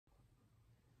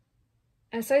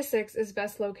SI-6 is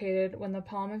best located when the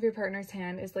palm of your partner's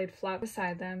hand is laid flat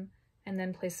beside them and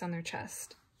then placed on their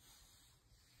chest.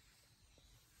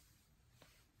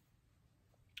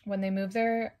 When they move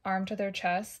their arm to their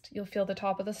chest, you'll feel the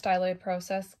top of the styloid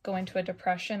process go into a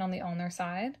depression on the ulnar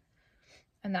side,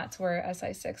 and that's where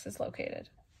SI-6 is located,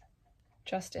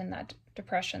 just in that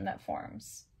depression that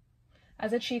forms.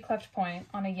 As a chi cleft point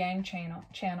on a yang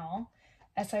channel,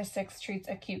 SI-6 treats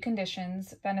acute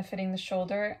conditions benefiting the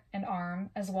shoulder and arm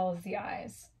as well as the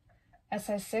eyes.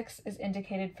 SI-6 is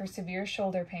indicated for severe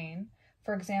shoulder pain,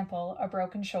 for example, a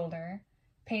broken shoulder,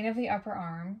 pain of the upper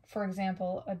arm, for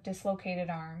example, a dislocated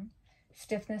arm,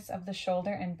 stiffness of the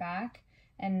shoulder and back,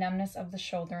 and numbness of the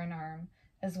shoulder and arm,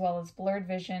 as well as blurred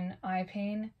vision, eye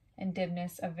pain, and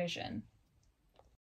dimness of vision.